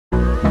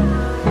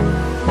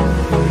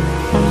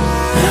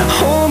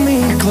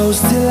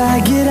close till I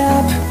get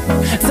up.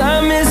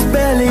 Time is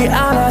barely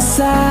on our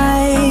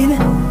side.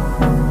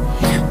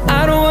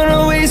 I don't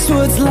wanna waste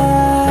what's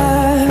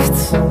left.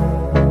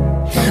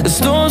 The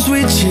storms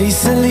we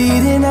chase are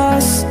leading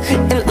us,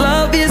 and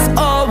love is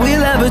all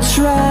we'll ever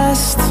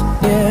trust.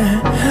 Yeah,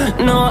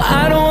 no,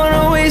 I don't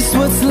wanna waste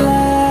what's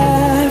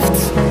left.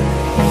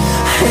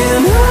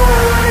 And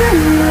on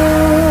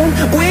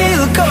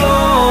we'll go,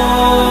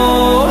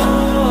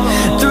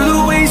 through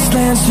the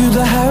wastelands, through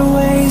the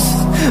highways,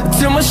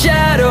 till my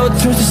shadow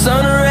turns to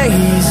sun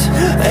rays.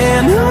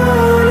 And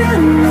on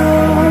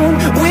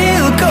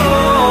we'll go.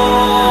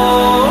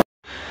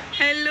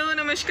 Hello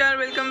नमस्कार,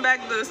 welcome back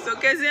दोस्तों।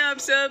 कैसे हैं आप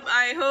सब?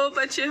 I hope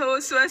अच्छे हो,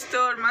 स्वस्थ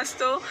हो और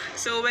मस्त हो।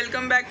 So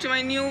welcome back to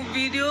my new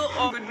video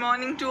और गुड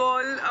मॉर्निंग टू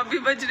ऑल। अभी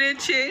बज रहे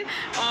 6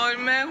 और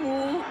मैं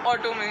हूँ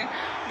ऑटो में।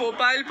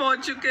 भोपाल पहुँच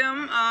चुके हम।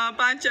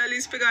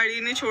 5:40 पे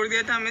गाड़ी ने छोड़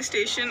दिया था हमें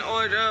स्टेशन,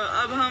 और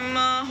अब हम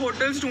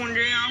होटल्स ढूंढ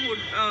रहे हैं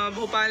यहाँ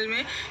भोपाल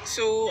में।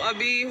 सो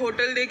अभी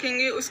होटल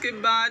देखेंगे, उसके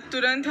बाद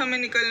तुरंत हमें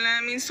निकलना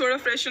है। मीन्स थोड़ा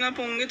फ्रेशन अप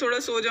होंगे, थोड़ा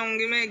सो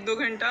जाऊँगी मैं 1-2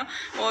 घंटा,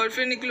 और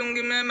फिर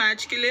निकलूँगी मैं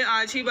मैच के लिए।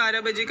 आज ही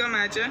 12 बजे का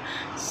मैच है।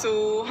 सो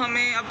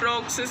हमें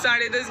अप्रॉक्स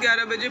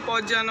 10:30-11 बजे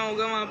पहुँच जाना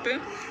होगा वहाँ पे।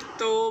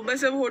 तो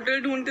बस अब होटल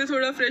ढूंढते,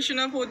 थोड़ा फ्रेशन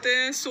अप होते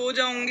हैं, सो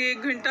जाऊँगी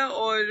 1 घंटा,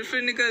 और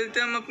फिर निकलते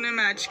हैं हम अपने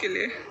मैच के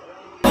लिए।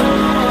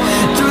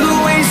 Through the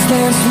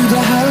wastelands, through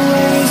the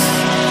highways,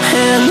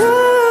 and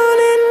on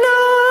we'll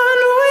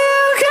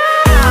go.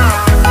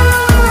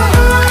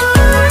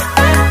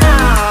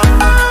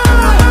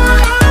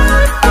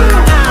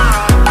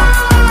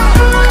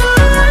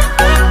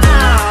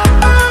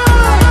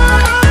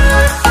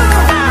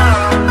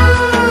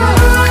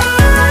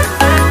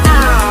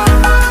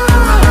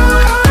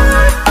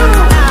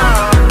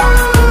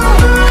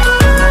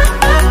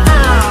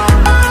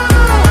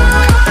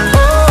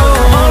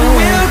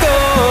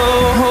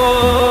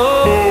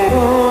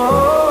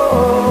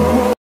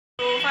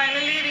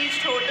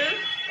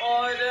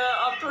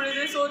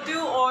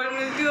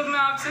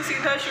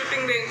 सीधा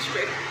शूटिंग रेंज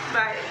पे।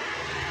 Bye.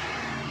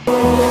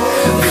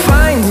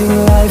 Finding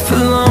life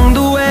along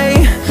the way,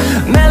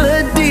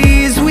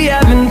 melodies we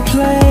haven't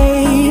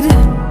played.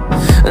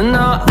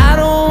 No, I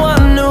don't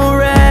want no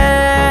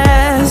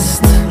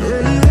rest.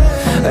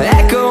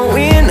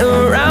 Echoing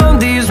around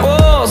these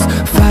walls,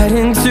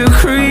 fighting to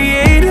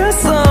create a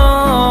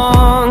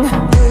song.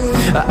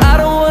 I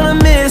don't wanna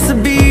miss a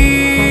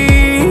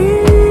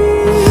beat.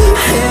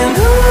 And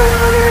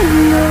on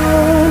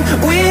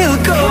we'll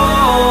go,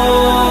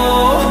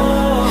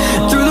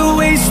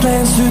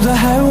 through the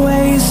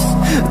highways,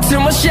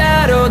 till my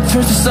shadow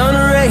turns to sun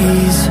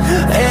rays.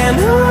 And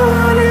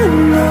on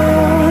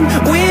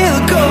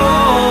we'll go,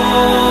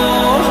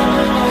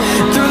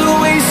 through the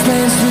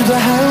wastelands, through the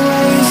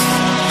highways,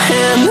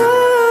 and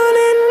on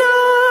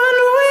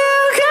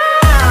we'll go.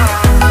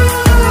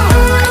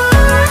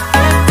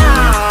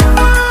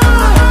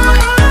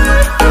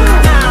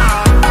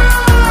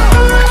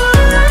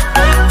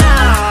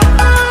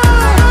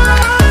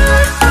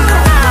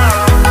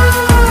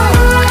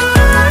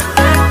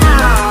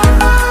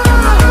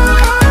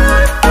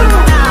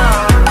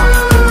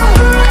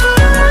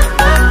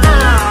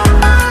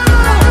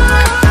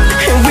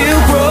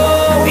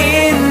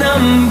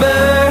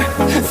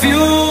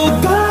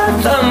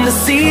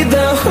 See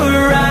the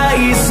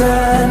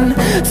horizon,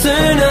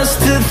 turn us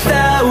to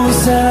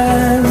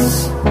thousands,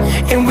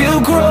 and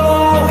we'll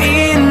grow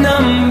in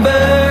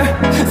number,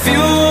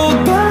 fueled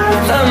by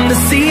them to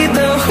see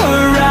the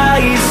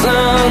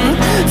horizon,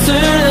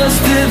 turn us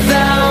to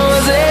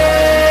thousands.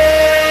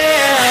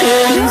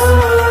 And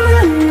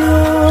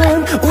on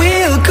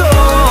we'll go,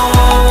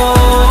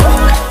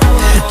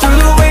 through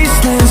the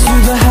wastelands,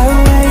 through the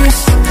highways,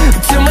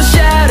 till my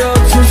shadow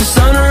turns to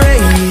sun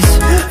rays.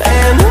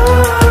 And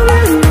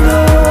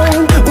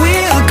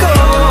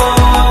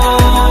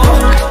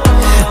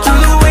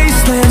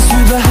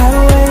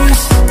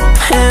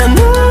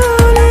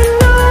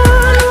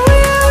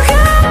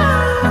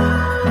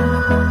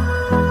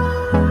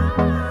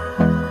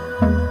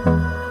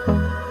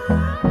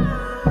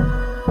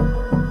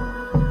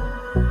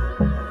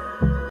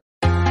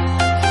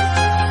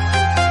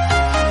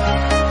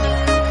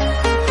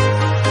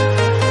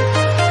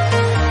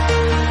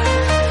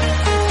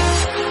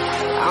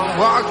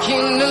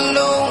walking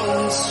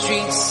alone, the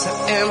streets are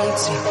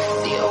empty.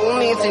 The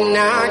only thing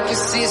I can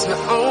see is my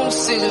own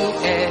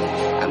silhouette.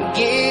 I'm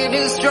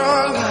getting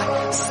stronger,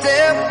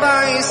 step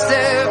by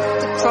step.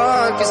 The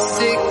clock is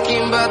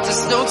ticking, but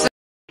there's no time.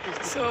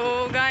 So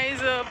guys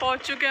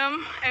पहुँच चुके हम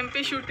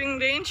MP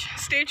shooting range,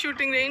 state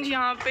shooting range.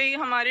 यहाँ पे ही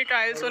हमारे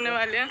trials होने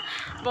वाले हैं।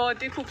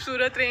 बहुत ही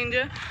खूबसूरत रेंज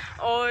है,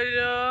 और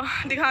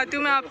दिखाती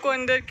हूँ मैं आपको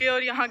अंदर के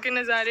और यहाँ के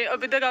नज़ारे।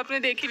 अभी तक आपने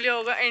देख ही लिया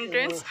होगा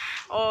एंट्रेंस,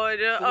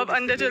 और अब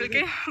अंदर चल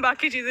के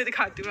बाकी चीज़ें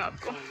दिखाती हूँ मैं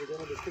आपको।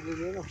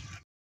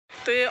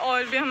 तो ये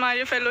और भी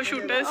हमारे फेलो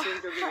शूटर्स,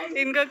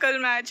 इनका कल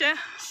मैच है।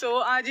 सो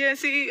आज ये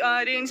ऐसी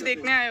रेंज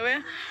देखने आए हुए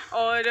हैं,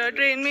 और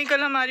ट्रेन में ही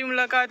कल हमारी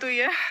मुलाकात हुई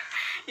है।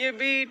 ये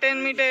भी 10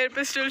 मीटर एयर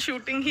पिस्टल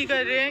शूटिंग ही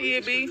कर रहे हैं। ये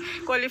भी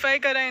क्वालिफाई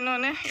करा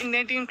इन्होंने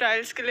इंडियन टीम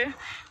ट्रायल्स के लिए।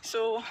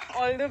 So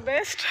all the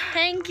best.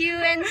 Thank you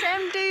and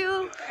same to you.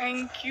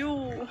 Thank you.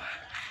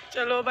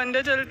 चलो अब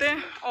अंदर चलते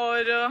हैं और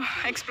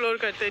एक्सप्लोर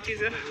करते हैं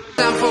चीज़ें।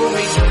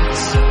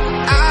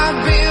 I've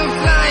been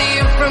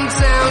flying from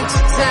town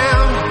to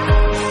town,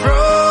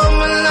 from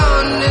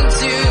London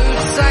to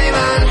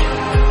Taiwan.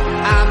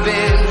 I've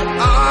been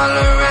all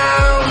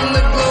around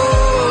the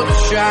globe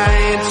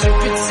trying to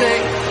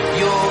protect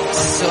your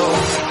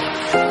soul.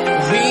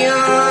 We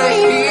are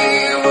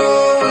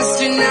heroes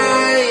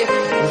tonight.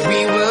 We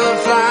will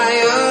fly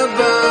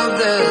above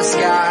the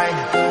sky.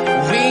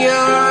 We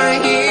are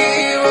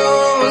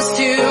heroes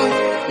tonight.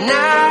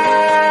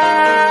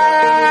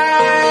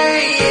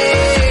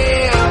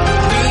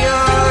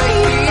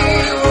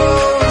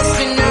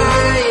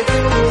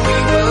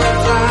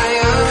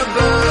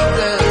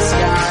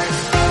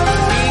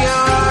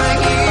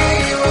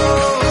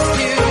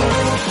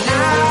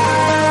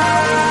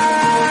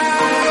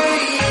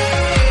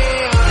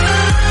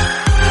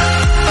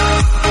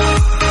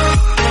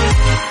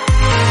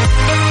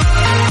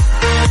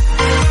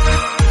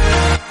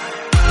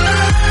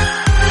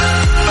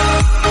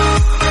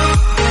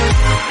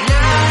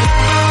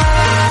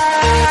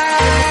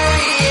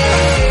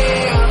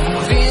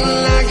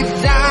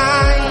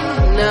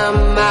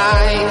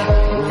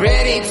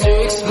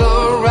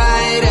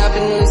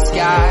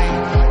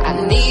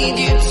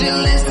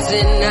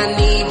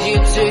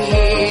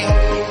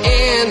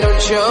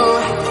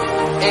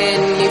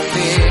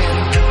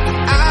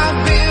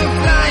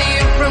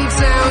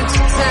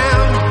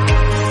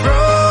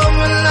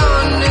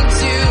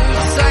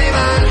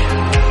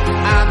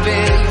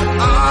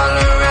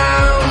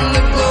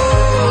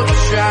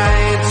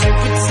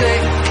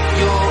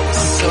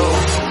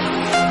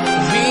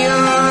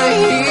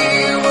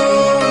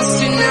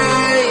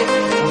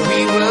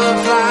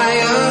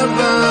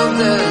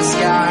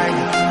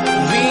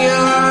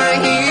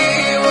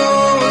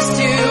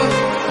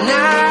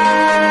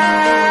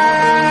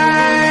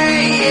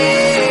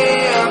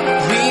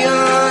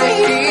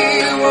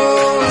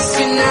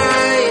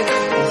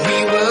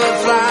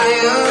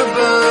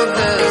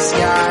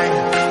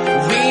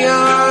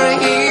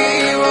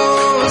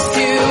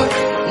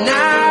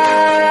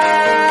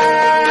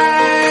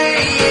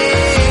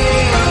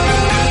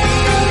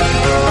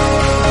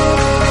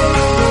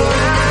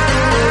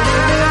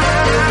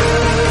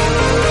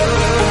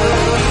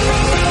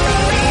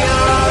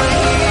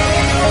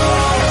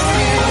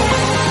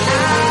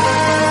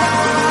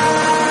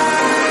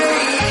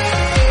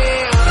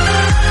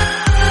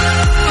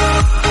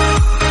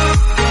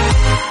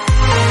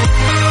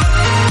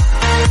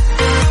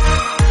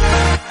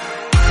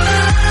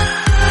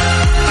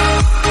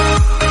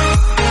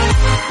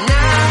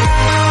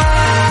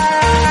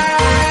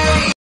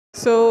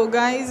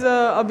 Guys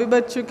अभी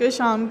बज चुके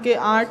शाम के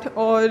 8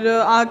 और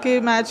आके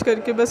match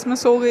करके बस मैं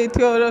सो गई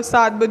थी और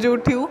 7 बजे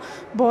उठी हूँ।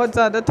 बहुत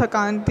ज़्यादा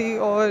थकान थी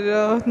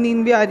और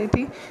नींद भी आ रही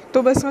थी,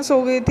 तो बस मैं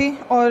सो गई थी।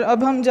 और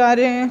अब हम जा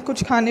रहे हैं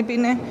कुछ खाने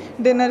पीने,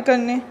 डिनर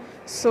करने।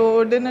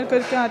 सो डिनर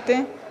करके आते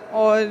हैं।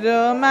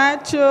 और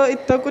मैच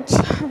इतना कुछ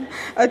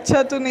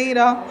अच्छा तो नहीं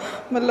रहा,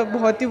 मतलब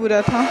बहुत ही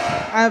बुरा था।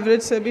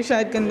 एवरेज से भी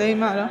शायद गंदा ही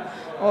मारा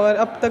और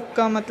अब तक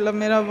का मतलब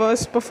मेरा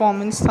वर्स्ट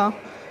परफॉर्मेंस था।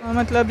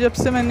 मतलब जब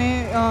से मैंने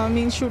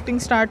मीन शूटिंग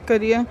स्टार्ट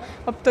करी है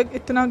अब तक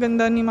इतना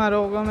गंदा नहीं मारा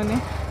होगा मैंने,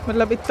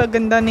 मतलब इतना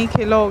गंदा नहीं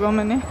खेला होगा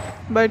मैंने।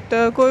 बट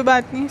कोई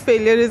बात नहीं,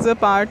 failure is a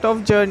part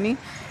of journey.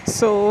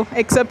 So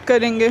except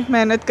करेंगे,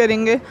 मेहनत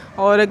करेंगे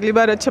और अगली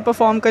बार अच्छा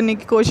परफॉर्म करने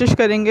की कोशिश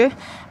करेंगे।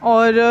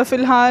 और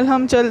फ़िलहाल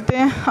हम चलते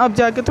हैं। अब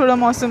जाके थोड़ा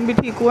मौसम भी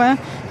ठीक हुआ है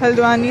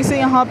हल्द्वानी से।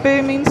 यहाँ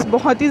पे मीन्स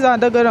बहुत ही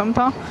ज़्यादा गर्म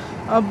था,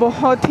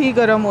 बहुत ही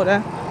गर्म हो रहा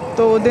है।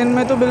 तो दिन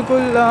में तो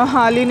बिल्कुल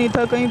हाल ही नहीं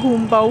था कहीं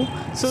घूम पाऊँ।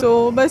 सो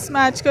बस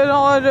मैच करा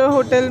और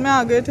होटल में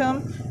आ गए थे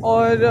हम।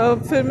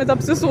 और फिर मैं तब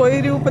से सो ही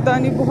रही हूँ, पता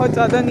नहीं बहुत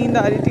ज़्यादा नींद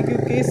आ रही थी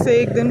क्योंकि इससे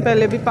एक दिन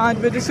पहले भी 5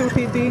 बजे से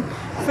उठी थी।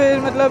 फिर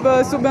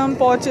मतलब सुबह हम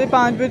पहुँचे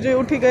 5 बजे,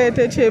 उठ गए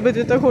थे 6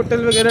 बजे तक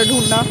होटल वगैरह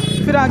ढूंढना।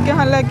 फिर आके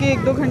हालांकि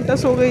 1-2 घंटा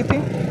सो गई थी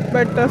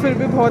बट फिर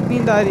भी बहुत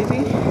नींद आ रही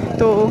थी।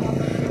 तो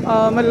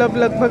मतलब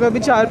लगभग अभी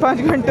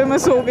 4-5 घंटे में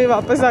सो गई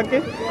वापस आके।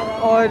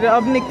 और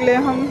अब निकले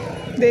हम,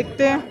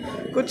 देखते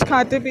हैं कुछ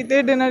खाते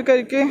पीते डिनर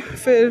करके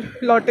फिर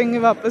लौटेंगे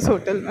वापस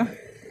होटल में।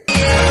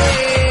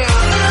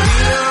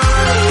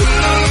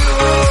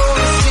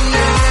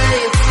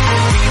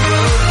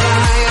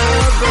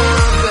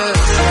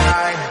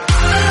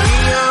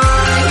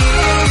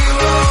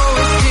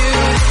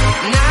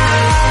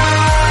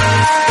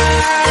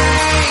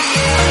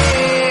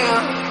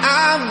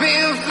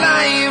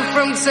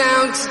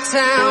 Town to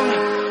town,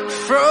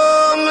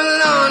 from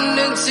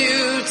London to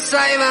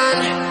Taiwan.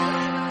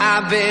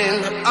 I've been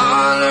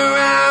all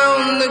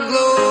around the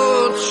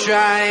globe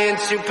trying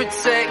to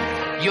protect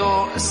your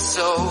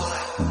soul.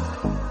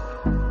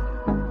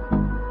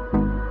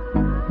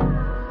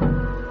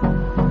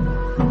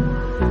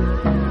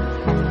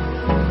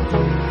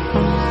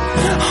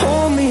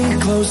 Hold me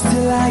close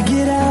till I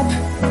get up.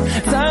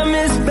 Time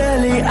is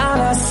barely on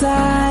our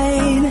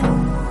side.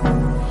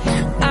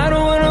 I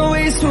don't wanna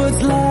waste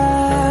what's left.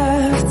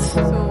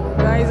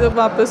 अब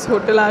वापस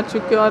hotel आ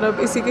चुके हैं और अब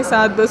इसी के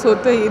साथ बस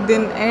होता ही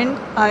दिन एंड।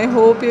 आई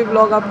होप ये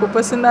व्लॉग आपको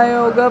पसंद आया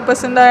होगा,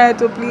 पसंद आया है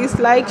तो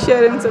please like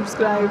share and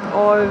subscribe,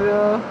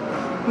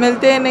 और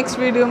मिलते हैं नेक्स्ट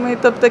वीडियो में।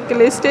 तब तक के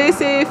लिए stay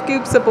safe,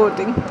 keep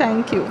supporting,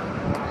 thank you.